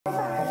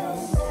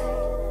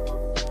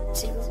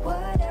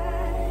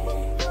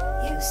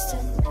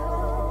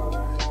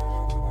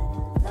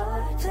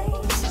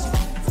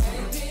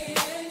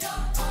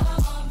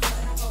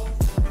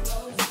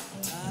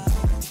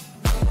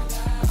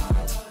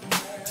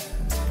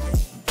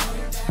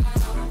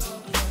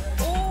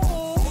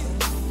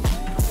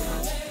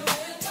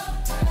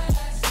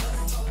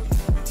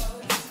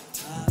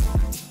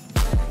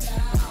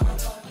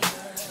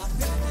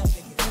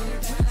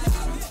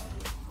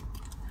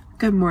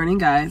Good morning,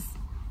 guys.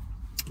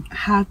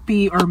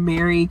 Happy or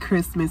Merry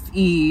Christmas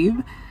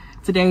Eve.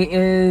 Today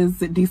is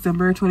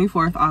December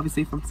 24th,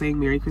 obviously, if I'm saying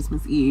Merry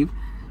Christmas Eve.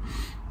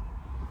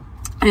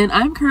 And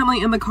I'm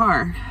currently in the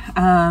car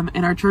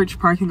in our church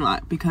parking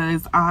lot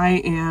because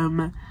I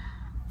am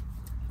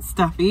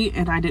stuffy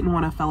and I didn't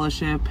want to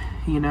fellowship,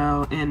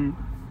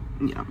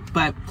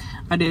 but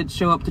I did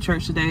show up to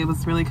church today. It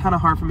was really kind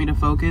of hard for me to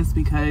focus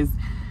because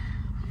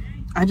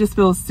I just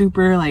feel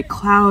super like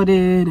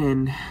clouded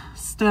and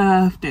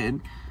stuffed,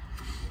 and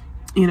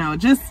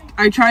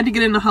I tried to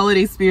get in the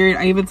holiday spirit.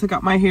 I even took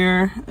out my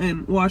hair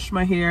and washed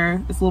my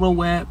hair. It's a little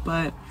wet,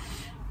 but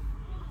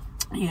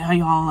yeah,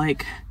 y'all,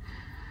 like,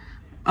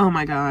 oh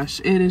my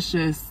gosh, it is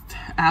just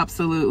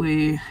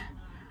absolutely,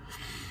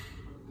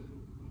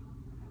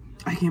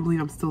 I can't believe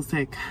I'm still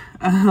sick.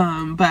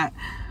 But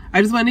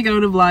I just wanted to get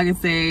on the vlog and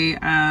say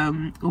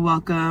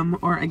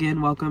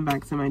welcome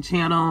back to my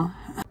channel.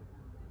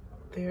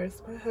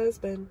 There's my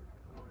husband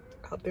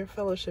out there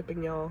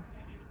fellowshipping, y'all.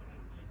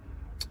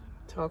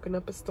 Talking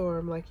up a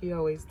storm like he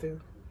always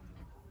do.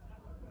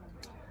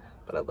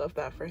 But I love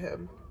that for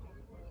him.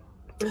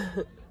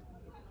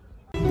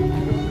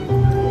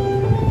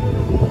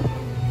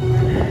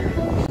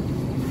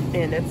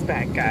 And it's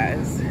back,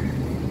 guys.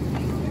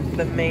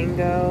 The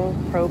mango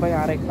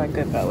probiotic by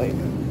Goodbelly.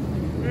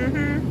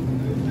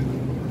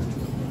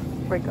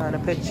 We're gonna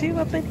put you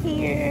up in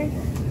here.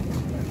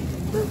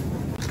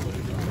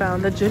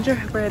 Found the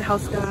gingerbread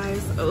house,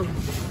 guys. Oh,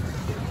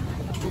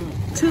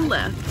 2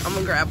 left. I'm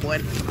gonna grab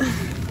one.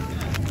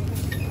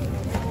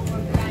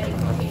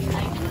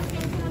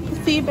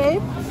 See,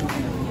 babe?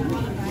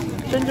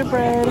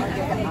 Gingerbread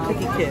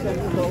cookie kit.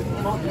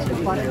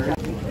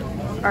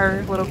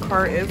 Our little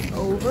cart is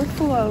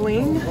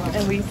overflowing,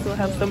 and we still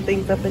have some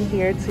things up in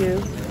here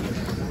too.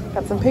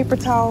 Got some paper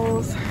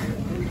towels.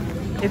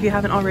 If you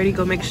haven't already,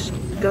 go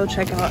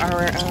check out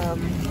our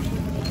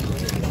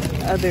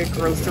other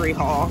grocery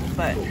haul.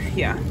 But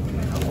yeah,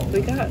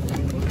 we got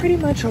pretty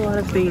much a lot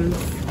of things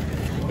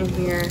in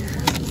here.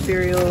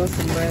 Cereal,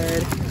 some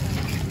bread,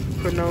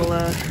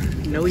 granola,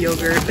 no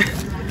yogurt.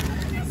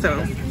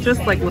 So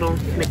just like little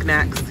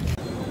knickknacks.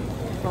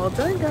 All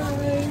done,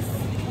 guys.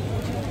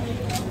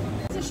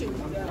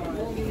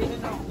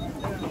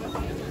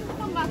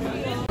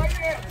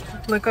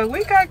 Look what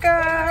we got,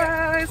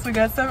 guys. We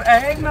got some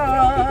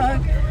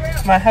eggnog.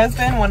 My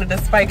husband wanted to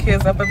spike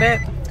his up a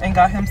bit and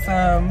got him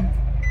some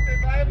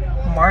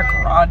Mark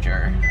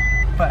Roger,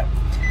 but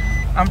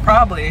I'm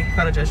probably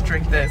gonna just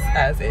drink this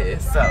as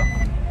is. So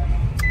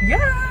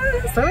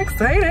yeah, so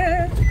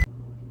excited.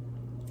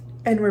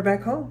 And we're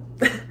back home.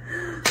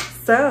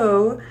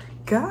 So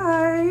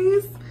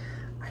guys,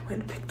 I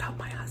went and picked up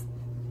my husband.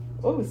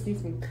 Oh,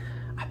 excuse me.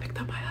 I picked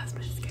up my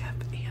husband's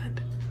gift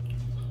and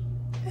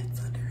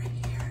it's under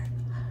here.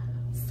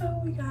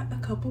 So we got a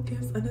couple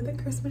gifts under the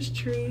Christmas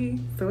tree.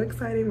 So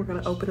exciting. We're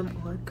gonna open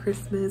them on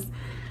Christmas.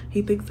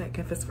 He thinks that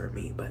gift is for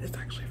me, but it's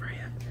actually for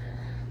him.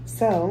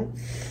 So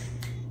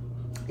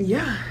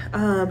yeah,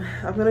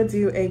 I'm gonna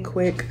do a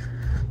quick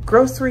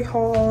grocery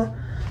haul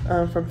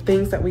from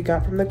things that we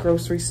got from the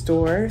grocery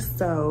store.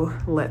 So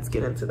let's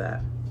get into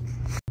that.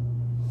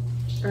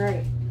 All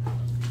right,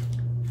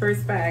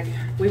 first bag.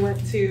 We went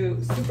to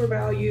Super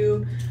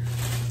Value,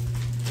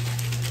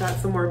 got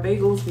some more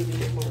bagels. We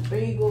needed more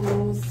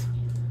bagels,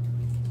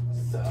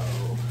 so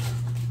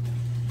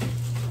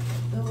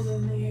those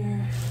in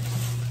there.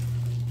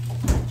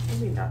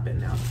 Maybe not been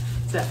now.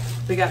 So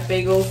we got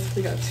bagels.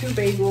 We got 2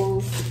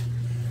 bagels.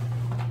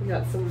 We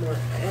got some more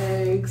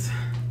eggs.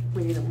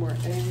 We needed more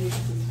eggs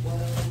as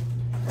well.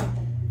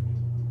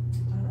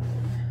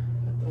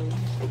 Put those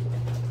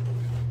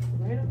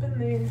right up in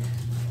there.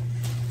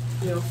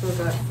 We also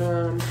got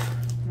some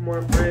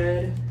more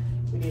bread.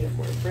 We needed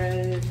more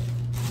bread.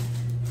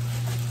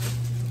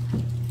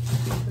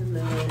 And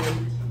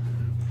then,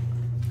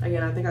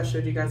 again, I think I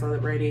showed you guys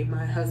already.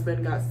 My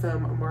husband got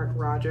some Mark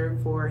Roger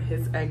for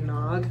his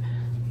eggnog.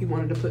 He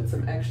wanted to put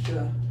some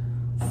extra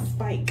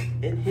spike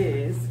in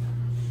his.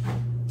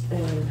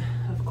 And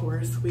of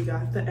course, we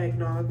got the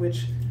eggnog,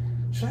 which,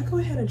 should I go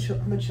ahead and chill?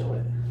 I'm gonna chill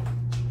it.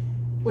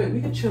 Wait,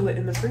 we can chill it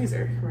in the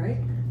freezer, right?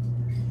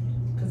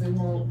 Because it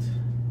won't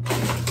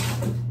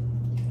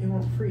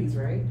freeze,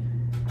 right?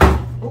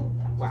 Oh,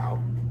 wow.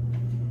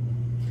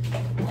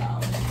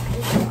 Wow.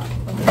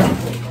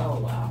 Okay. Oh,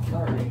 wow.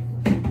 All right.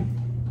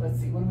 Let's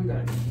see, what are we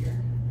gonna do here?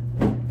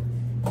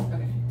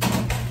 Okay.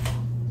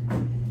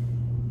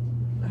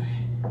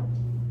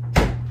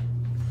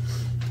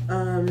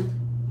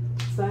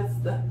 So that's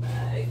that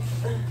bag.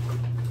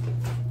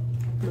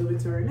 Moving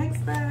to our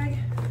next bag.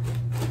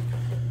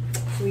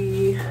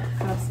 We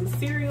have some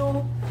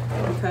cereal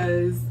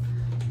because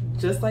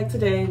just like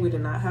today, we did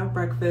not have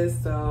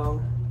breakfast.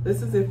 So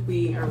this is if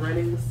we are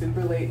running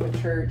super late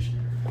with church,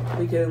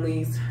 we can at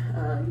least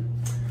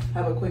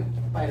have a quick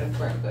bite of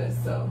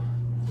breakfast. So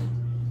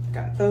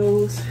got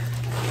those.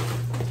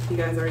 You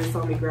guys already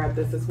saw me grab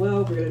this as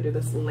well. We're gonna do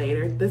this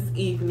later this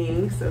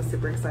evening. So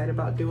super excited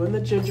about doing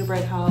the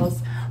gingerbread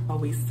house while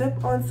we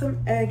sip on some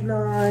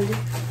eggnog.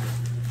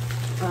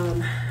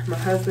 my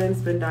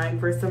husband's been dying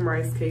for some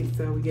rice cakes,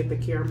 so we get the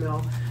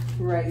caramel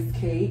rice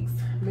cakes.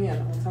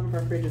 Man, on top of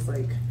our fridge is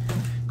like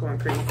going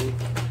crazy.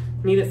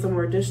 Needed some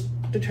more dish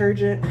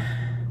detergent.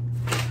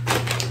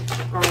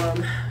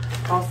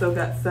 Also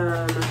got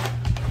some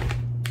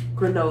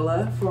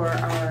granola for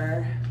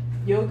our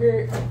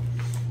yogurt.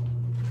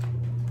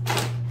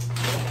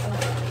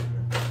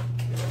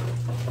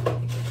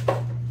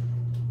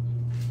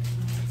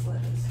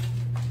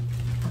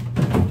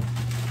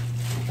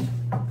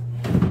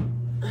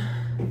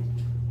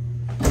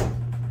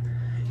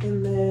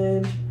 And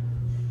then,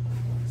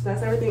 so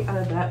that's everything out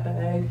of that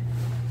bag.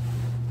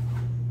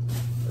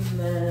 And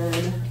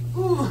then,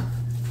 ooh,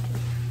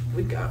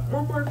 we got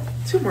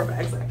two more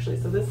bags actually.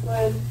 So this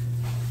one,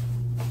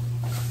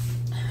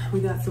 we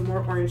got some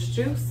more orange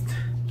juice.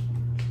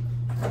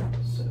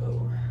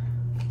 So,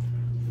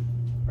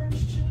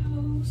 orange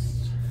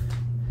juice.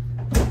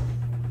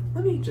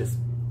 Let me just,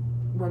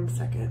 1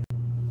 second.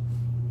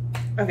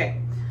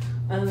 Okay.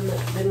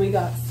 Then we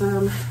got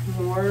some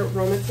more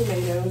Roma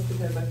tomatoes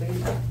because I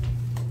think,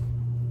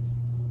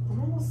 I'm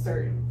almost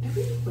certain,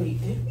 did we?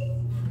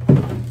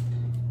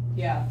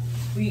 Yeah,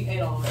 we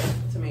ate all the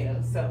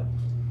tomatoes. So,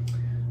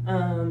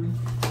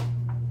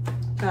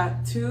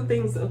 got 2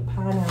 things of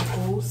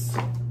pineapples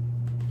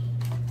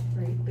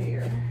right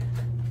there.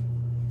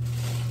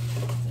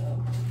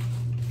 So,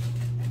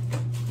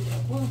 we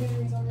got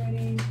blueberries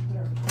already, put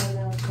our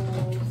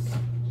pineapples.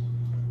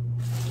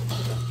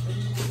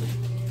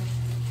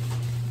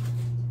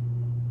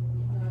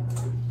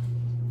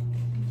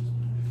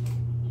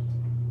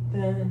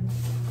 Then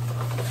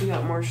we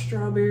got more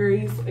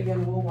strawberries.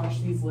 Again, we'll wash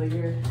these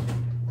later.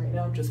 Right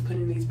now I'm just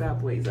putting these bad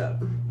boys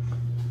up.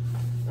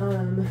 I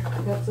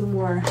got some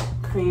more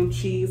cream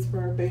cheese for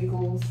our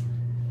bagels.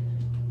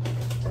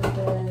 And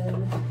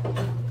then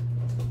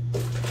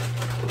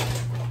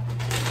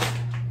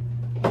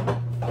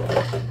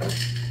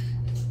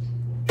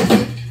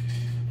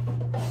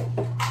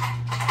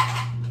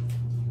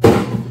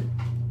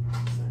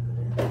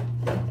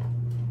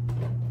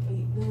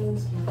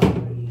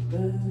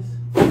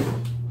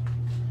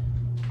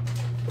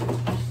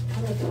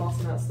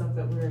stuff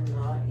that we're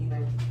not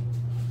even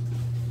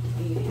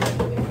eating.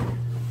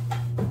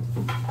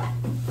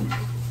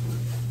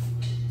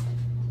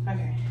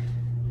 Okay.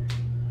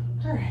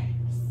 All right.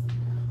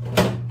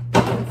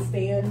 Can't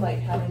stand like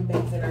having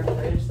things in our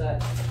fridge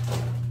that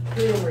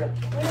clearly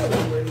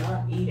we're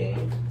not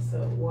eating. So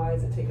why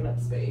is it taking up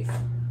space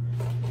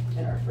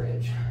in our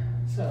fridge?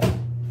 So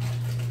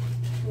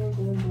boom,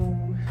 boom,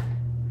 boom.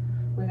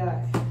 We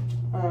got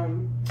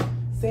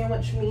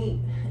sandwich meat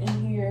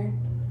in here.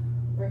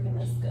 Where can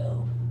this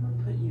go? I'm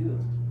gonna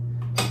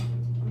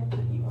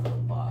put you on the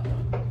bottom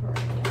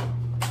right now.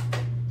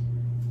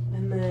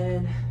 And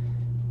then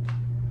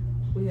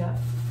we got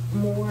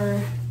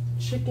more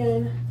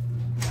chicken.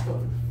 Go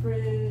in the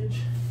fridge.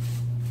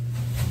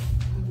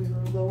 We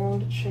were low on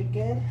the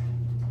chicken.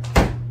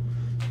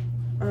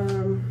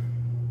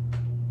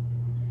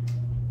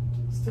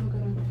 Still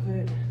gonna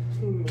put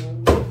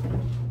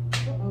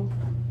uh-oh.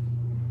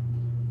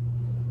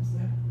 What was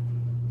that?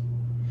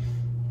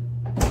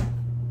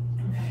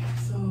 Okay,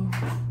 so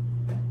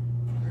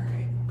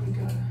alright, we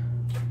gotta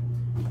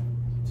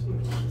put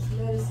this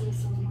medicine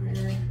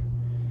somewhere.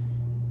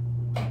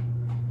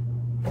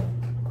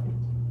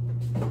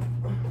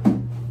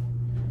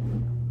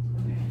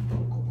 Okay,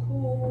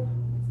 cool.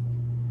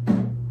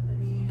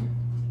 Honey.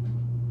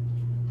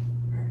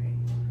 Alright,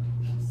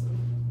 so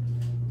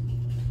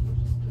we'll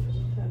just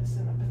put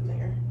medicine up in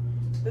there.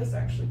 This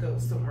actually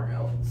goes somewhere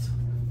else.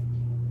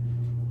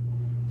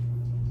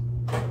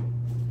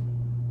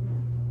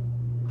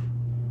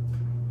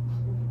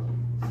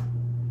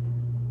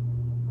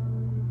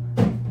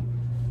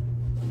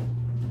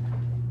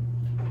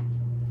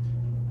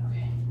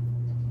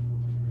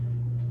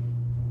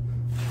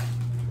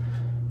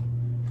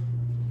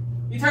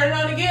 You turn it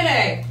on again,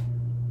 eh?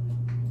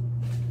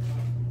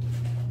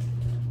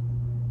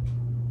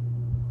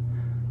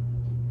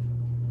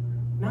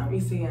 Not me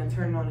saying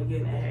turn it on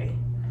again, eh?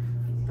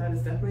 That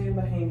is definitely a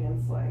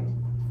Bahamian slang.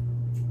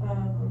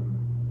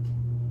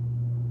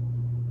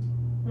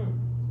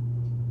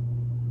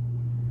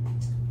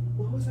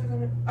 What was I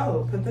gonna?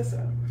 Oh, put this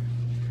up.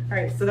 All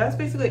right, so that's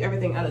basically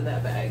everything out of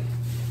that bag.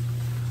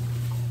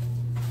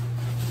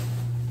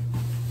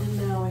 And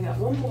now I got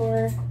one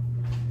more.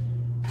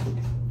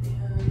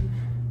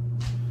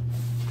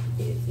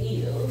 It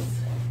is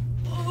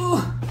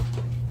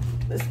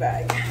this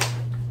bag.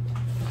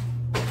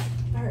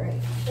 All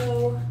right,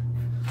 so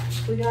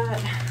we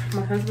got,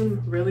 my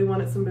husband really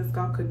wanted some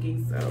Biscoff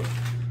cookies, so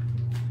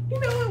you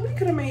know what, we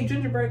could have made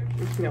gingerbread,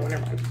 no,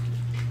 never mind.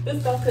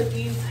 Biscoff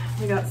cookies,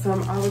 we got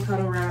some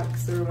avocado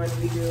wraps, or when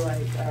we do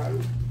like,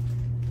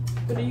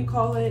 what do you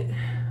call it?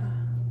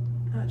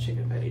 Not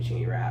chicken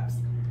fettuccine wraps.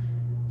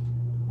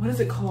 What is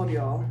it called,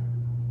 y'all?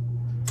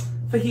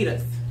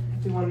 Fajitas.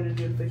 If we wanted to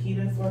do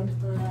fajitas one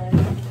time.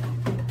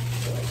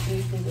 So like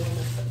these can go in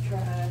the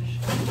trash.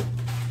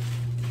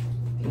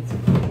 These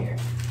are in here.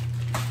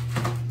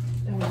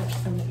 Then we got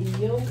some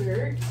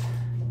yogurt.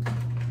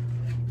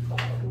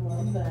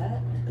 love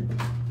that.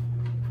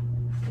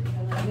 So we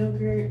have our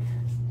yogurt.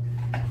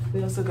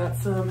 We also got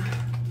some,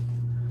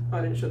 oh,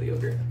 I didn't show the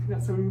yogurt. We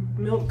got some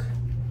milk.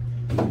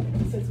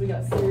 Since we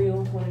got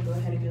cereal, I want to go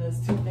ahead and get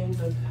us 2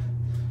 things of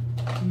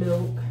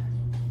milk.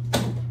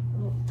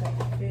 Oh, got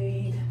the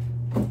fade.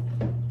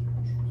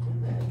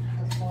 And then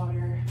our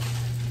water.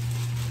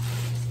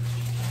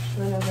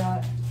 Then I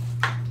got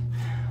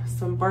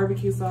some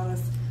barbecue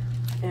sauce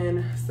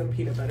and some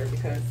peanut butter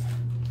because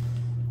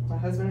my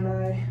husband and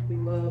I, we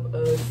love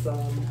us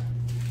some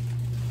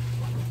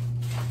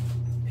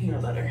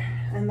peanut butter.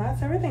 And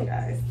that's everything,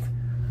 guys.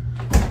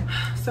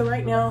 So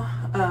right now,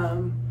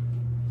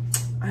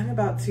 I'm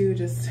about to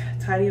just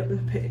tidy up the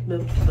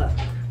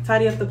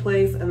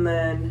place and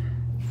then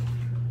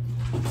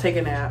take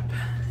a nap.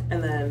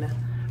 And then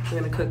I'm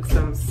gonna cook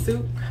some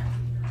soup.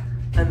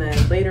 And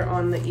then later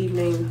on in the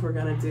evening, we're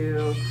gonna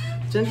do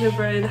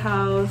gingerbread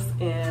house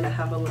and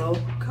have a little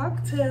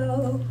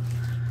cocktail.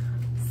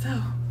 So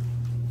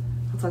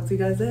I'll talk to you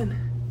guys then.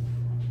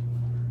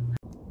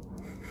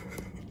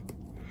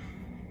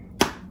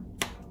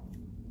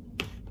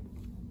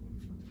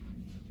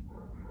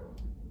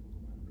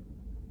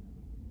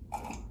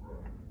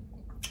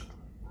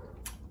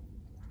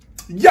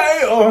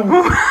 Yeah!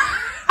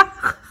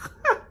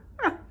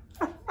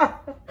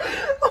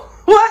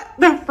 What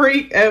the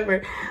freak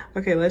ever.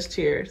 Okay, let's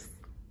cheers.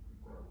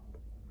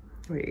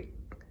 Wait.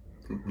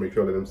 Make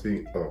sure let them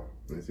see. Oh,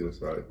 they see the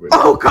side. Wait.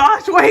 Oh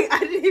gosh, wait, I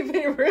didn't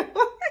even realize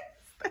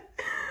that.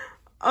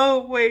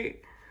 Oh,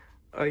 wait.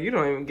 Oh, you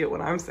don't even get what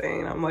I'm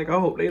saying. I'm like, I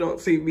hope they don't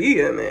see me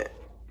in it.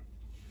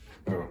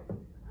 Oh.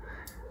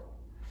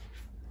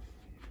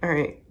 All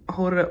right,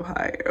 hold it up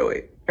higher. Oh,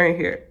 wait, right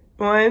here.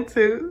 1,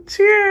 2,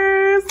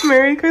 cheers.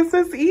 Merry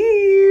Christmas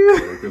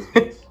Eve. Merry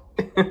Christmas.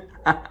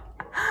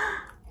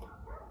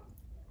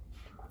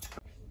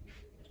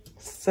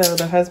 So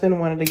the husband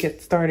wanted to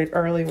get started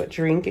early with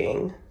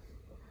drinking.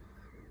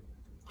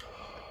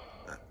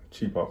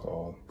 Cheap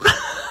alcohol.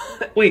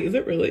 Wait, is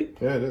it really?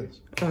 Yeah, it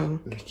is. Oh.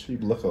 It's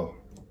cheap liquor.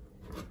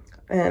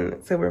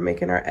 And so we're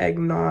making our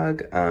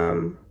eggnog,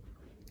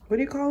 what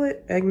do you call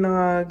it?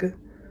 Eggnog,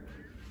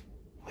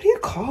 what do you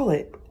call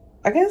it?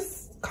 I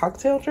guess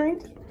cocktail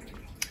drink.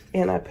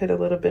 And I put a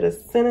little bit of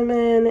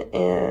cinnamon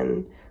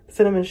and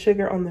cinnamon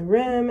sugar on the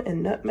rim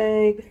and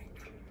nutmeg.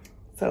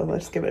 So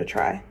let's give it a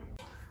try.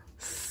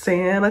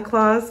 Santa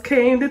Claus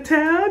came to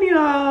town,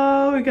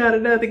 y'all. We got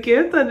another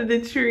gift under the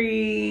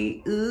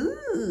tree.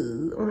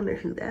 Ooh, I wonder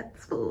who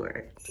that's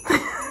for.